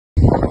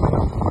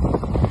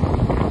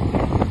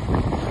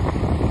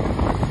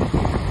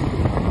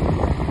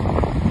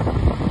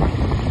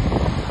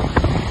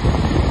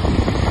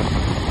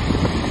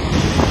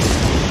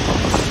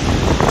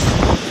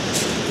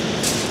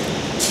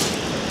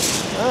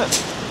Right.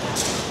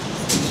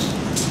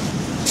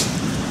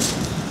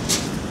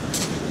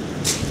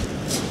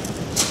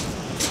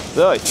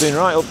 So it's been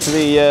right up to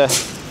the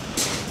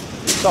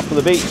top of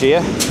the beach here.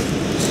 A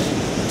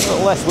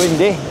little less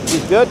windy, which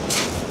is good.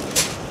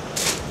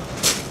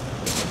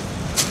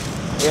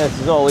 Yeah, this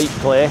is all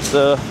Eype clay,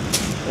 so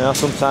you know,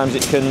 sometimes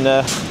it can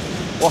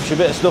wash a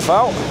bit of stuff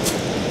out.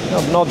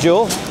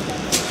 Nodule.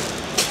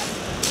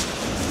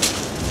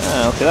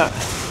 Look at that.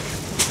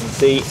 You can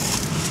see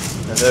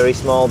a very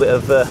small bit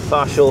of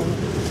partial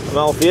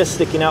Amaltheus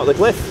sticking out the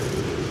cliff.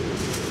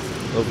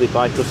 Lovely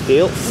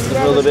picrosteel.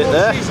 Another bit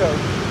there.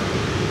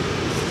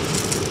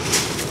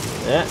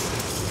 Yeah.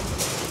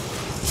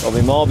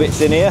 Probably more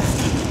bits in here,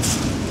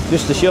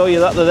 just to show you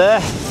that they're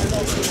there.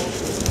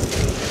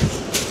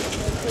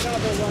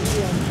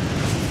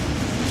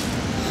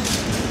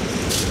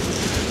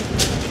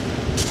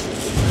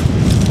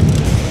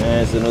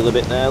 There's another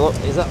bit there, look,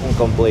 is that one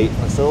complete?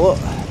 Let's have a look.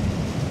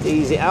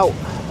 Ease it out.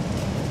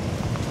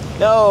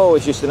 No,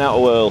 it's just an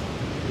outer whirl.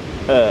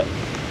 I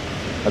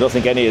don't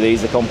think any of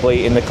these are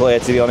complete in the clay,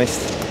 to be honest.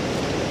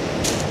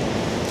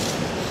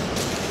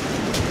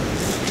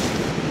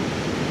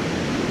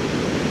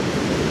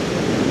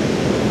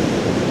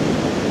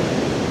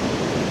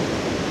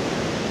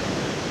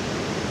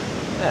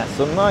 Yeah,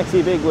 some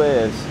mighty big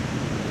waves.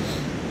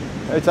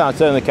 Every time I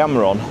turn the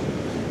camera on,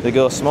 they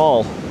go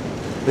small.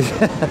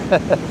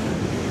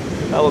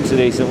 That looks a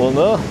decent one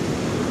though.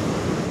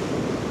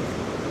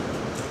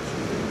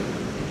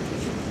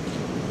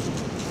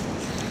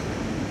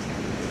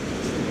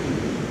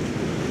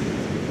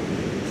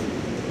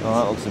 Oh,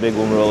 that looks a big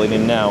one rolling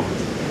in now.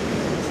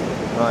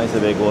 That is a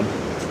big one.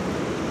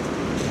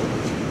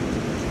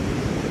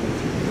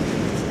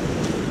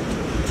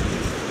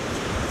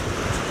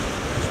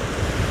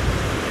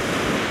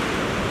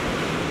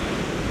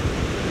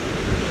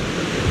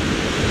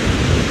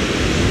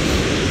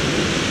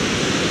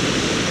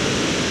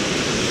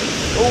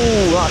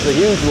 Oh, that's a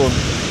huge one.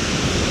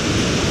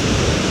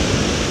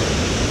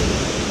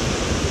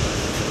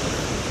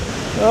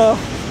 Oh.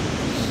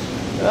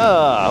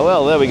 Ah,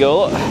 well, there we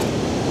go. Look.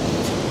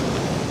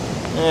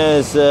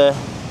 There's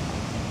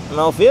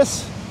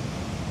Amaltheus,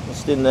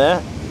 just in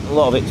there. A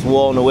lot of it's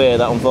worn away,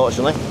 that,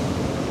 unfortunately.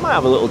 Might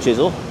have a little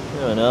chisel, you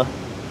never know.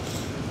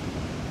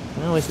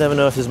 You always never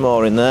know if there's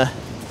more in there.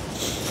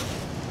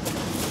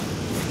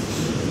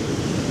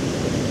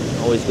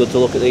 Always good to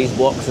look at these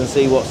blocks and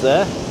see what's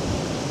there.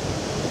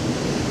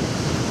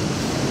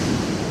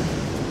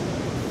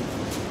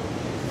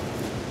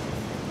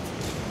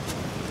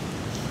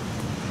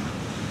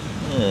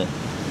 Yeah.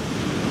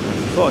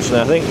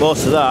 Unfortunately, I think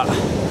most of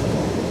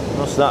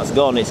that's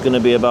gone. It's going to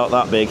be about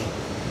that big.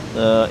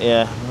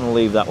 Yeah, I'll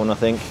leave that one, I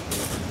think.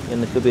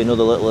 And there could be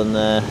another little in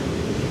there.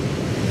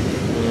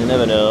 You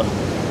never know.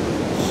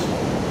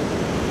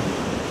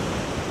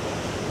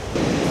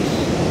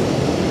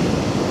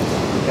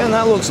 And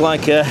that looks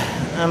like a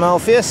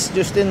Amaltheus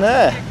just in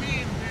there.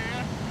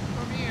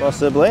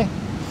 Possibly.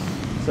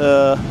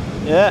 So,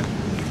 yeah,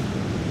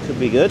 could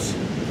be good.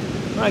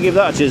 Might give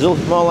that a chisel.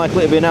 More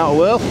likely to be an outer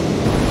whirl.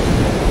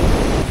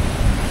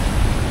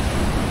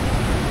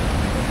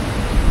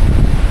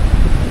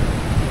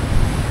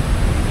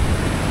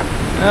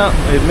 Well,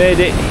 we've made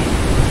it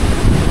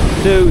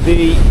to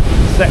the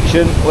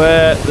section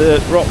where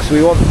the rocks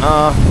we want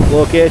are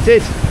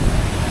located.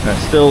 There's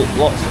still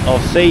lots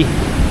of sea.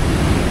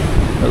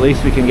 At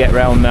least we can get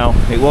round now.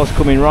 It was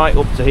coming right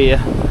up to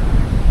here.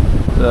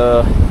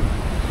 So,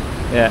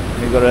 yeah,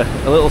 we've got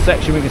a little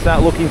section we can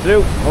start looking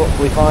through.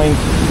 Hopefully find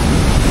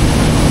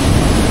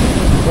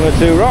one or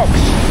two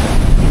rocks.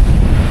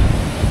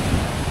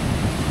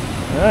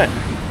 Alright,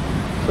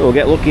 so we'll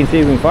get looking and see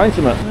if we can find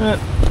some.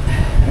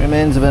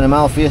 Remains of an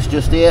Amaltheus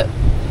just here,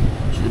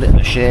 which is a bit of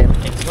a shame.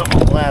 It's not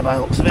all there by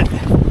the looks of it.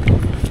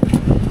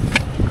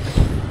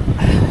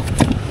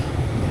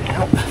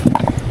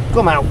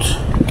 Come out,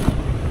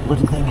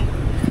 bloody thing.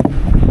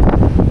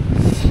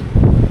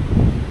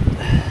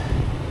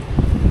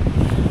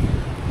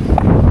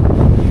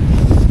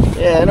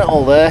 Yeah, not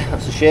all there.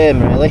 That's a shame,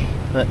 really.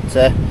 But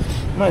I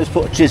might just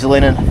put a chisel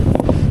in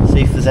and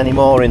see if there's any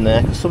more in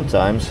there. Because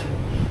sometimes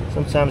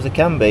there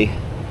can be.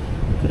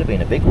 Could have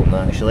been a big one,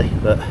 actually,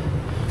 but.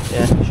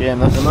 Yeah, shame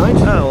that to mind.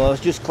 Oh, well, I was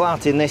just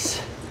clarting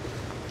this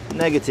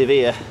negative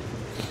here,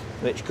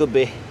 which could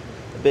be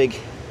a big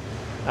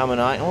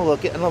ammonite. Oh,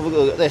 look at another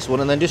look at this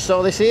one, and then just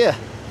saw this here.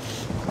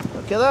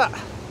 Look at that.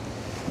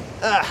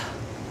 Ah.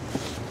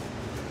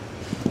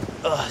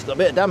 Oh, it's got a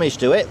bit of damage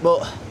to it,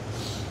 but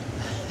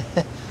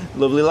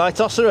lovely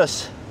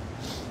Lytoceras.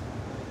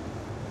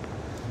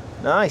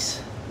 Nice.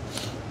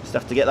 Just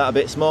have to get that a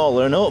bit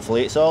smaller, and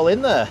hopefully it's all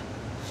in there.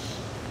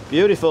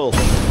 Beautiful.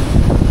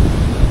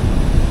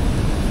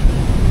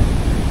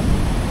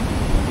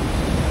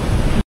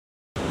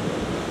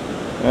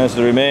 There's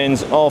the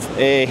remains of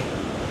a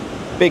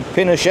big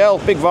pinner shell,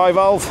 big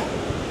bivalve.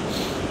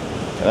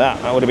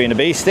 That would have been a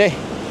beastie.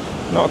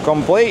 Not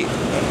complete,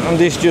 and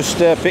this just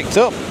picked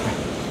up.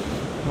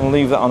 I'll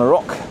leave that on a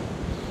rock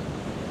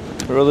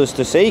for others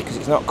to see because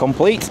it's not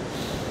complete.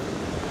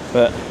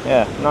 But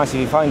yeah, nice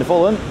if you find a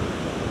full one.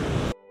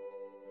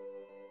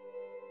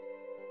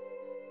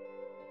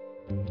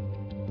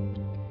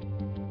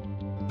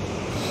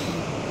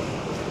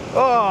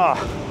 Oh,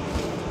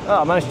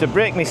 I managed to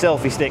break my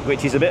selfie stick,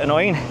 which is a bit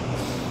annoying.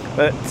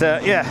 But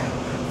yeah,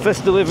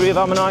 first delivery of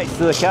Ammonites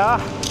to the car.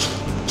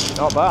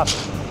 Not bad.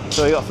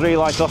 So we got 3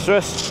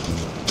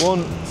 Lytoceras,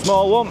 1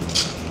 small one.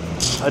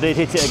 I did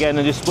hit it again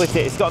and just split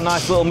it. It's got a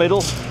nice little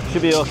middle,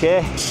 should be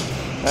okay.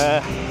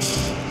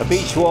 A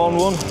beach worn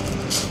one,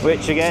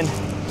 which again,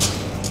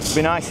 would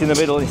be nice in the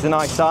middle, it's a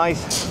nice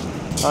size.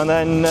 And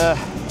then,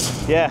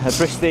 yeah, a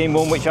pristine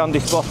one which Andy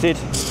spotted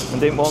and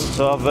didn't want,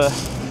 so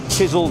I've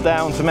chiseled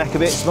down to make a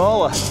bit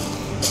smaller.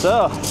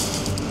 So,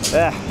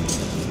 yeah.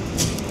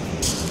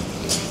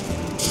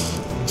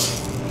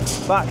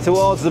 Back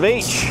towards the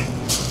beach.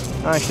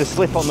 Managed to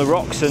slip on the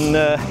rocks and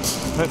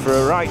went for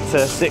a right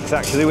 6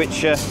 actually,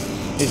 which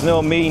is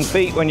no mean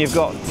feat when you've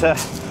got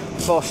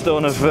 4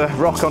 stone of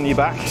rock on your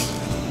back.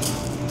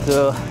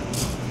 So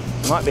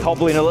might be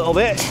hobbling a little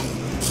bit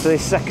for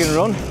this second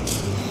run,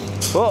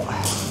 but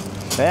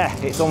yeah,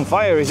 it's on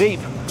fire, is Eype.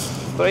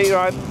 3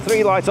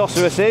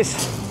 Lytoceras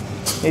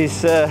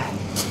is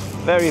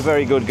very,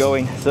 very good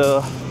going.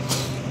 So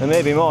there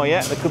may be more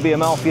yet. There could be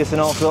Amaltheus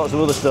and all sorts of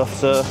other stuff.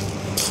 So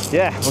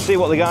yeah, we'll see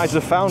what the guys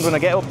have found when I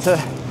get up to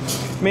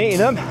meeting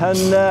them, and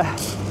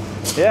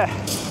yeah,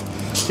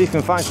 see if we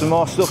can find some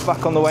more stuff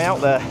back on the way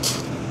out there.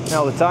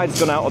 Now the tide's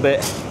gone out a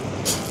bit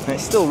and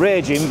it's still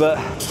raging, but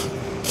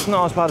it's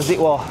not as bad as it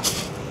was.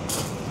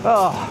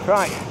 Oh,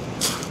 right,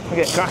 we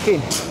get cracking.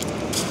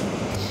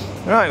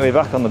 Right, we're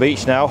back on the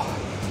beach now.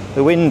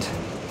 The wind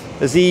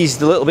has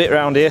eased a little bit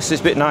around here, so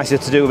it's a bit nicer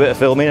to do a bit of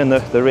filming, and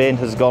the rain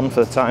has gone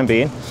for the time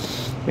being.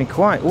 It's been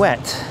quite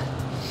wet.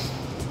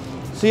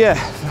 So yeah,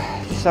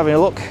 just having a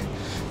look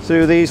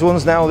through these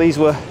ones now. These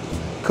were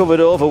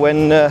covered over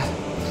when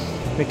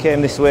we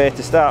came this way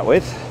to start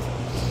with.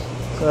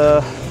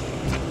 So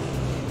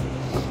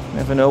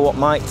never know what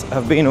might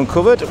have been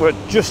uncovered. We're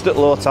just at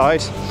low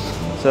tide,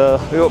 so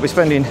we won't be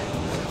spending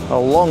a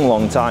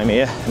long time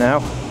here now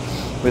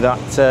with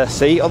that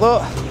sea,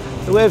 although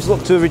the waves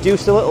look to have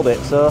reduced a little bit,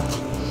 so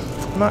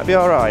it might be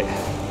alright.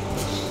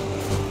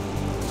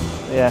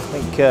 Yeah, I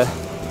think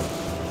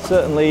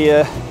certainly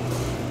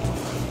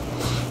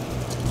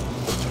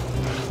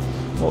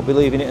won't be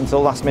leaving it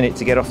until last minute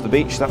to get off the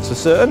beach, that's for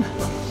certain.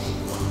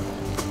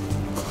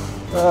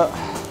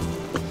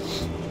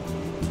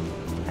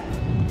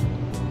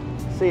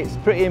 See, it's a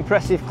pretty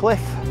impressive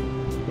cliff.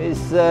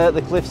 It's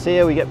the cliffs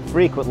here, we get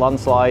frequent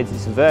landslides.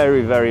 It's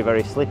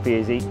very slippy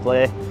as Eype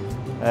clay.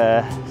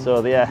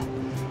 So yeah,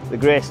 the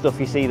grey stuff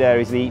you see there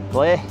is the Eype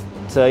clay.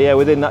 So yeah,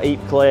 within that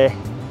Eype clay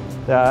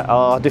there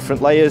are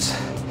different layers,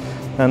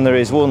 and there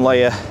is one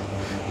layer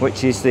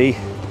which is the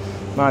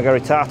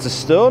Margaritatus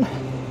stone.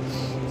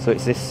 So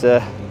it's this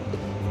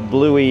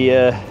bluey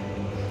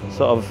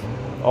sort of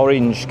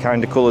orange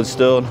kind of coloured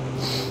stone,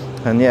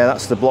 and yeah,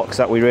 that's the blocks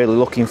that we're really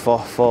looking for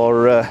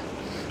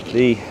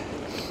the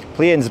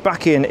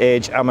Pliensbachian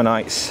age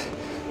Ammonites.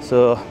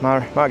 So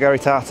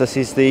Margaritatus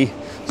is the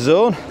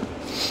zone,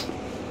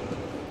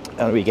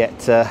 and we get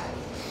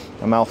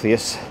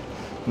Amaltheus,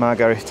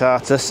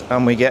 Margaritatus,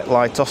 and we get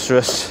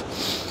Lytoceras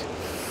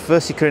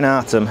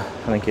versicrinatum,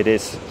 I think it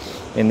is,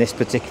 in this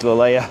particular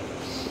layer,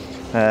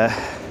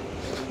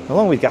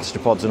 along with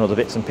gastropods and other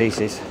bits and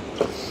pieces.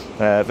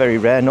 Very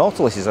rare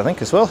nautiluses, I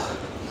think, as well.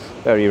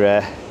 Very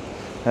rare.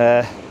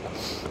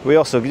 We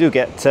also do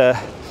get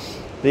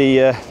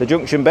the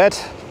junction bed,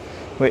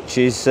 which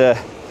is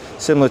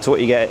similar to what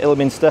you get at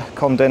Ilminster,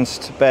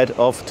 condensed bed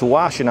of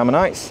Tuarcian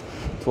Ammonites.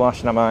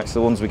 Tuarcian Ammonites are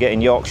the ones we get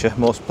in Yorkshire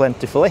most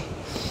plentifully,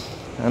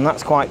 and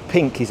that's quite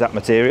pink, is that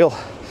material.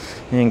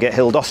 You can get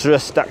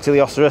Hildoceras,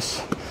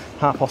 Dactylioceras,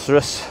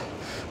 Harpoceras,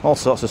 all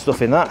sorts of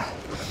stuff in that.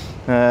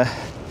 The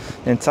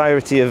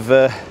entirety of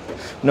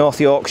North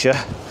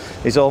Yorkshire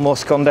is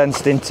almost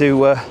condensed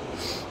into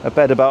a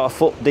bed about a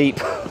foot deep.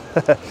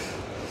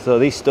 So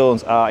these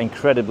stones are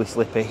incredibly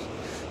slippy.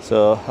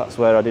 So that's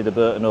where I did a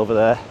Burton over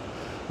there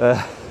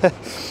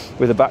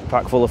with a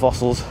backpack full of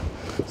fossils.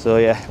 So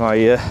yeah, my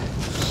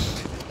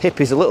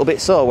hip is a little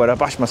bit sore where I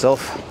bashed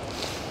myself.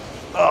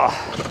 Oh.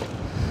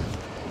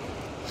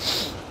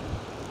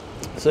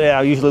 So yeah,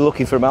 I'm usually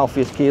looking for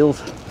Amaltheus keels,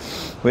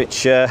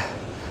 which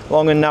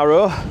long and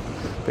narrow,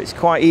 but it's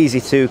quite easy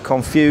to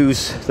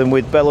confuse them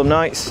with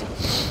belemnites.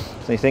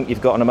 So you think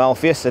you've got an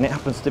Amaltheus and it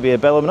happens to be a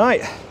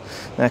belemnite.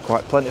 They're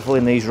quite plentiful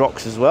in these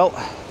rocks as well.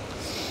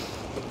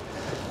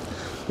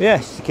 Yeah,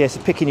 it's a case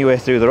of picking your way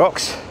through the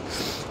rocks,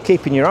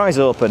 keeping your eyes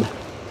open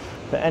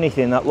for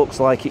anything that looks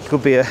like it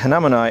could be an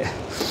ammonite.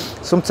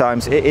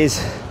 Sometimes it is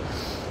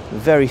the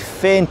very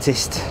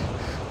faintest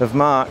of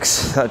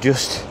marks that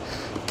just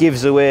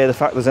gives away the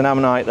fact there's an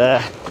ammonite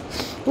there.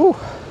 Ooh.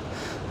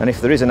 And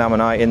if there is an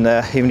ammonite in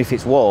there, even if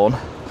it's worn,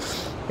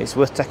 it's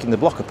worth taking the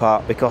block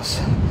apart, because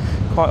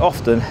quite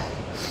often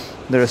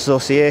there are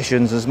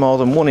associations, there's more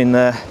than one in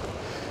there,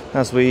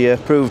 as we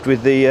proved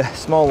with the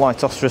small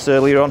Lytoceras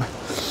earlier on.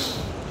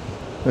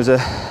 There's a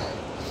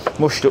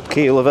mushed up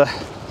keel of a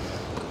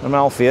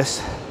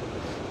Amaltheus,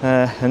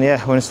 And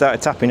yeah, when I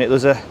started tapping it,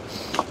 there's a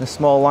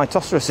small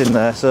Lytoceras in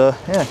there, so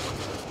yeah,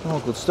 all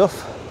good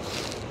stuff.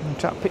 I'm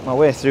trying to pick my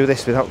way through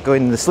this without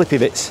going in the slippy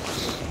bits.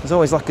 There's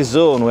always like a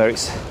zone where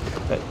it's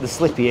at the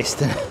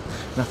slippiest, and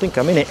I think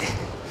I'm in it.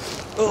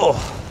 Oh,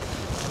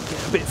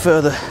 get a bit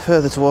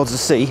further towards the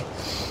sea,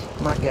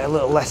 might get a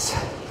little less,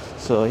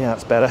 so yeah,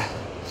 that's better.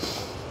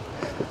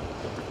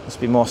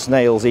 Must be more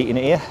snails eating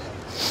it here.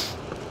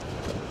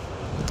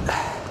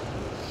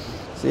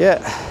 So yeah,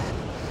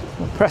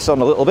 I'll press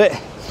on a little bit.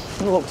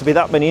 Doesn't look to be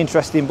that many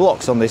interesting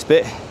blocks on this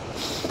bit.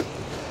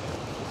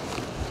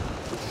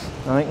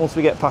 I think once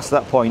we get past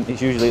that point,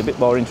 it's usually a bit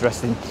more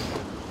interesting.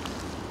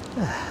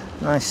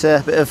 Nice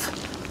bit of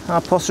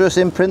Amaltheus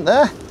imprint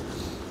there.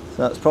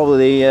 So that's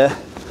probably the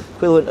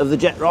equivalent of the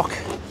jet rock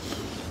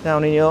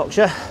down in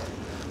Yorkshire.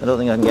 I don't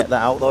think I can get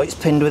that out though, it's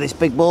pinned with this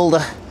big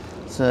boulder.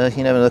 So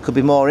you never know, there could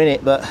be more in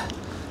it, but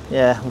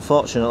yeah,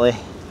 unfortunately,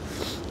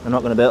 I'm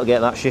not going to be able to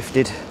get that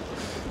shifted.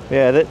 But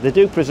yeah, they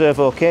do preserve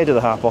okay to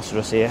the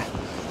Amaltheus here,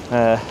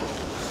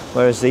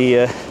 whereas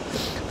the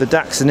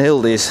Dax and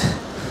Hildes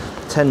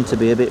tend to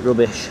be a bit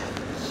rubbish.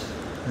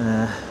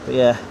 But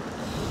yeah,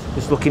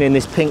 just looking in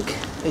this pink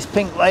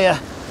layer,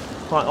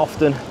 quite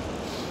often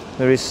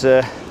there is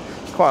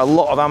quite a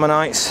lot of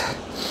Ammonites.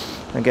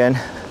 Again,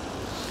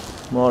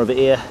 more of it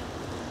here.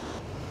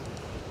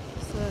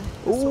 So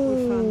that's what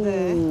we found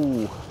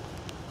there.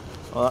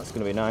 Oh, that's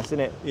going to be nice, isn't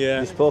it?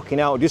 Yeah. Just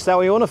poking out, just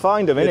how you want to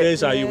find them, isn't it? It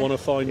is how you want to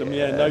find them,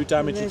 yeah, no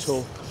damage at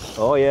all.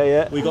 Oh yeah,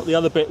 yeah. We got the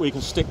other bit we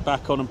can stick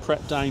back on and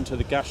prep down to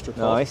the gastropod.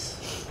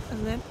 Nice.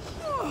 And then,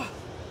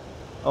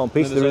 Oh, and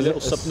piece and there's there a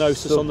is little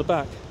subnosis on the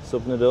back.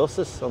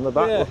 Subnodosis on the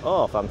back. Yeah.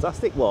 Oh,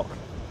 fantastic block.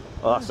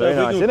 Oh, that's So very if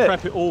we nice, can isn't it?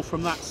 prep it all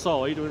from that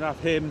side, we'll have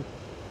him,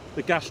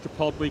 the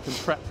gastropod we can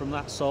prep from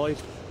that side.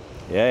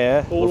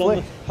 Yeah, yeah. All Lovely.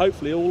 on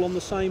hopefully all on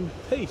the same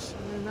piece.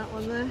 and then that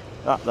one there.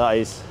 That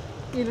is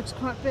He looks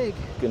quite big.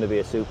 going to be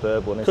a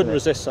superb one, isn't Couldn't it?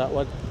 resist that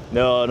one.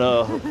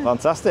 No,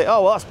 fantastic.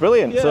 Oh, well, that's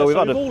brilliant. Yeah, so we've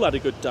all had a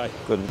good day.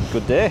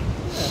 good day.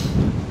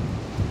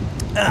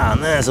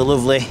 And there's a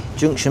lovely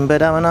junction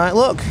bed ammonite.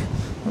 Look,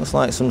 looks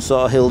like some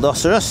sort of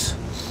Hildoceras.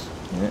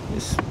 Yeah,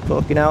 just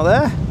poking out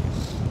there.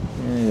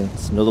 Yeah,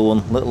 it's another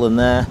one, little in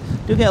there.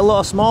 Do get a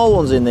lot of small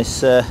ones in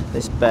this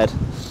this bed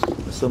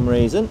for some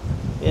reason.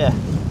 Yeah,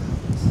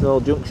 this is all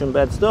junction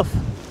bed stuff.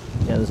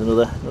 Yeah, there's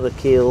another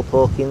keel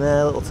poking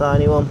there, little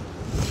tiny one.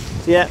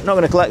 So yeah, not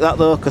going to collect that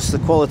though because the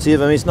quality of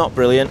them is not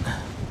brilliant.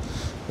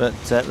 But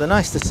they're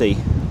nice to see.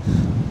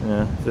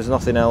 Yeah, if there's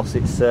nothing else,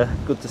 it's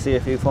good to see a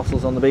few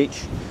fossils on the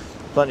beach.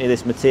 Plenty of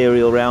this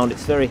material around.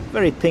 It's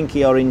very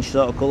pinky orange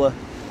sort of colour.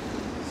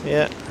 So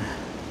yeah,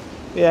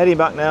 heading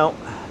back now.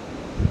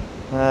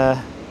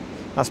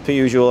 As per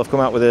usual, I've come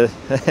out with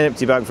an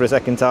empty bag for a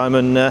second time,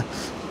 and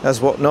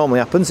as what normally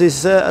happens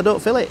is I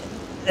don't fill it.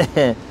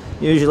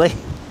 Usually.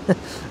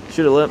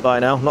 Should have learnt by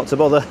now not to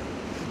bother.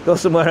 Go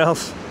somewhere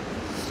else.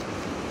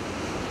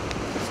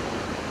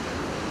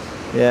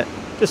 Yeah,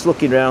 just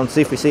looking around,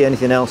 see if we see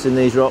anything else in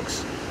these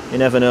rocks. You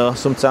never know.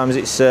 Sometimes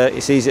it's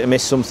easy to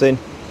miss something.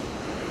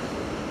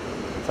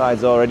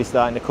 Tide's already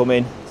starting to come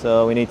in,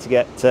 so we need to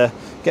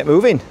get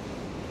moving.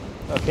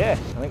 Okay, I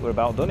think we're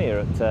about done here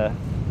at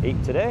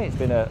Eype today. It's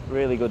been a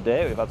really good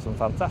day. We've had some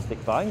fantastic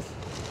finds.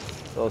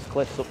 Those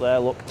cliffs up there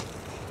look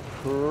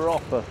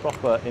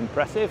proper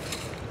impressive.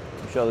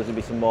 I'm sure there's going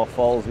to be some more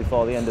falls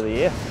before the end of the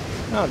year.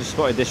 I just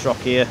spotted this rock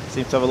here.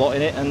 Seems to have a lot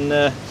in it,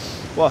 and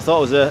what I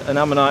thought was an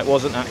ammonite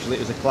wasn't actually.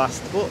 It was a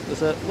clast, but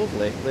there's a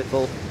lovely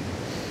little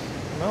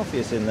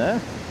Amaltheus in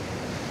there.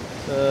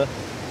 So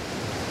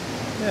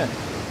yeah,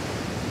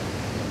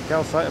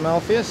 calcite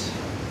Amaltheus.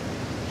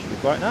 Should be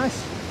quite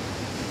nice.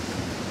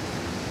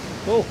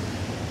 Cool.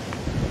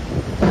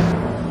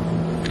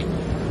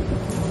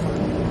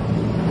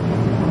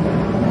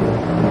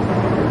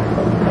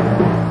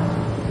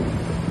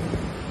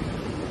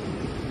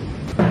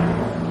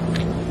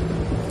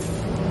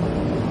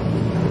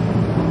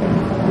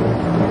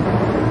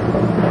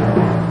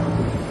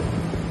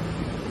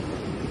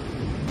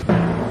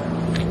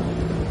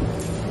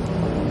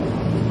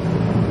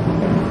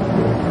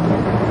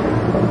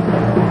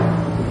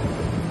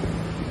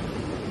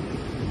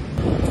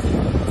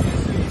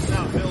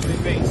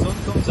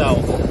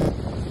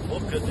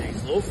 Look at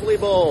these lovely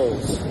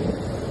balls.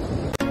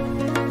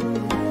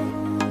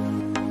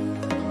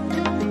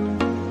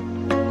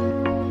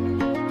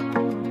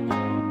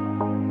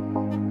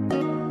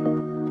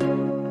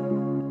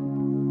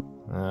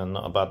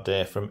 Not a bad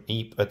day from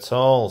Eype at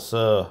all.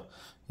 So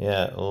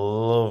yeah,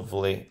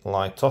 lovely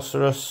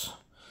Lytoceras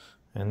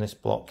in this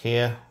block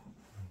here.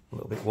 A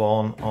little bit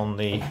worn on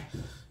the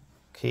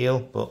keel,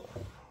 but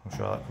I'm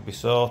sure that could be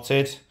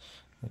sorted.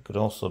 There could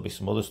also be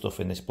some other stuff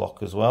in this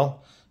block as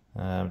well.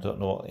 Don't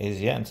know what it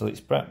is yet until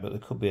it's prepped, but there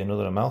could be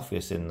another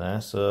Amaltheus in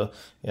there. So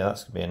yeah,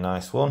 that's going to be a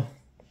nice one.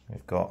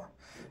 We've got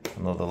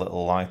another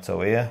little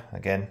Lyto here.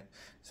 Again,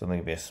 it's only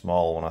going to be a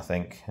small one, I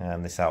think,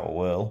 this outer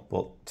whirl,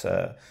 but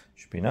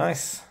should be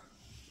nice.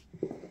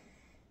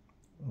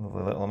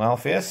 Lovely little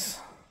Amaltheus.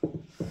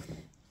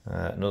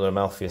 Another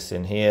Amaltheus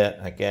in here.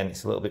 Again,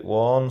 it's a little bit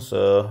worn,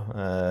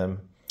 so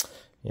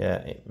yeah,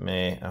 it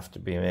may have to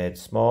be made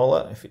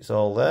smaller if it's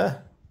all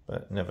there,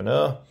 but you never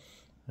know.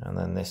 And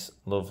then this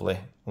lovely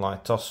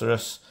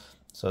Lytoceras.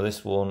 So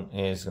this one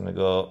is going to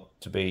go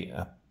to be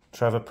a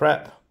Trevor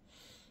prep.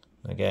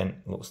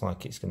 Again, looks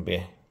like it's going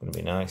to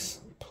be nice.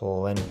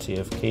 Plenty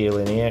of keel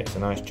in here. It's a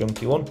nice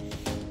chunky one.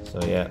 So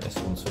yeah, this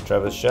one's for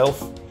Trevor's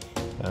shelf.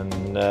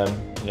 And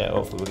yeah,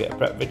 hopefully we'll get a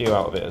prep video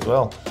out of it as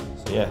well.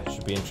 So yeah, it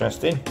should be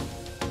interesting.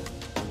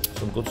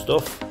 Some good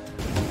stuff.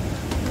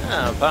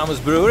 Farmer's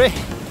Brewery.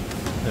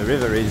 The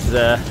river is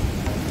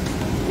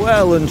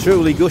well and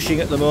truly gushing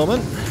at the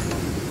moment.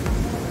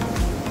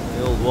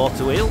 The old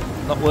water wheel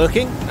not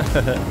working.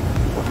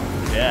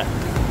 Yeah.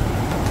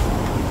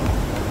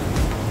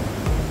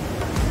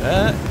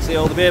 See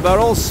all the beer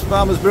barrels,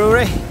 Farmer's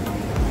Brewery.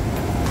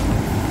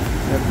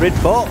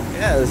 Bridport,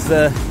 yeah, there's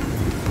a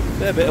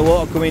fair bit of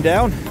water coming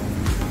down.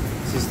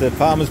 This is the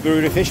Farmer's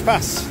Brewery Fish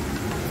Pass.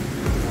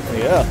 There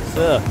you go,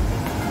 so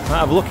might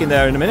have a look in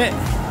there in a minute.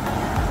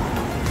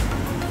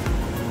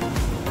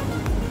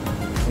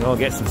 We'll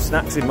get some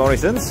snacks in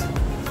Morrison's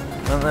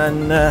and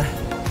then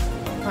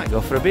might go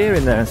for a beer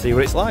in there and see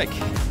what it's like.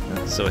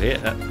 So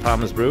here at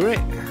Farmer's Brewery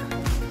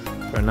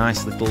for a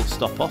nice little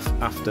stop off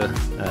after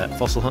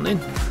fossil hunting,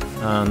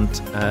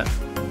 and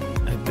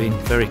I've been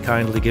very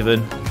kindly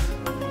given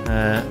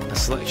a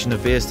selection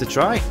of beers to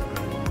try.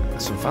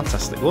 Some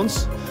fantastic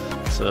ones.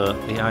 So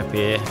the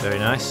IPA, very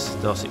nice.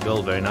 Dorset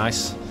Gold, very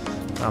nice.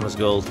 Farmer's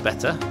Gold,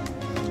 better.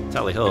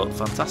 Tally Ho,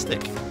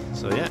 fantastic.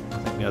 So yeah, I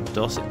think we had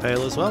Dorset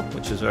Pale as well,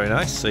 which was very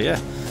nice. So yeah,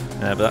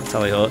 but that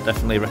Tally Ho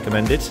definitely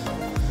recommended.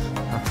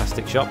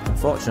 Fantastic shop.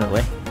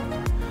 Unfortunately,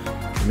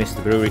 we missed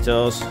the brewery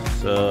tours,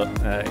 so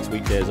it's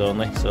weekdays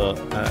only. So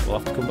we'll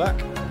have to come back.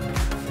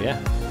 But yeah,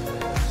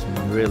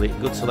 some really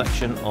good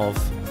selection of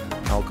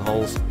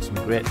alcohols, some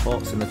great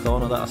ports in the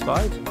corner that I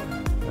spied,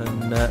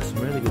 and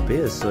some really good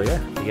beers. So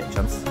yeah, if you get a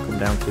chance to come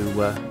down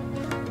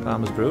to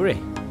Farmer's Brewery.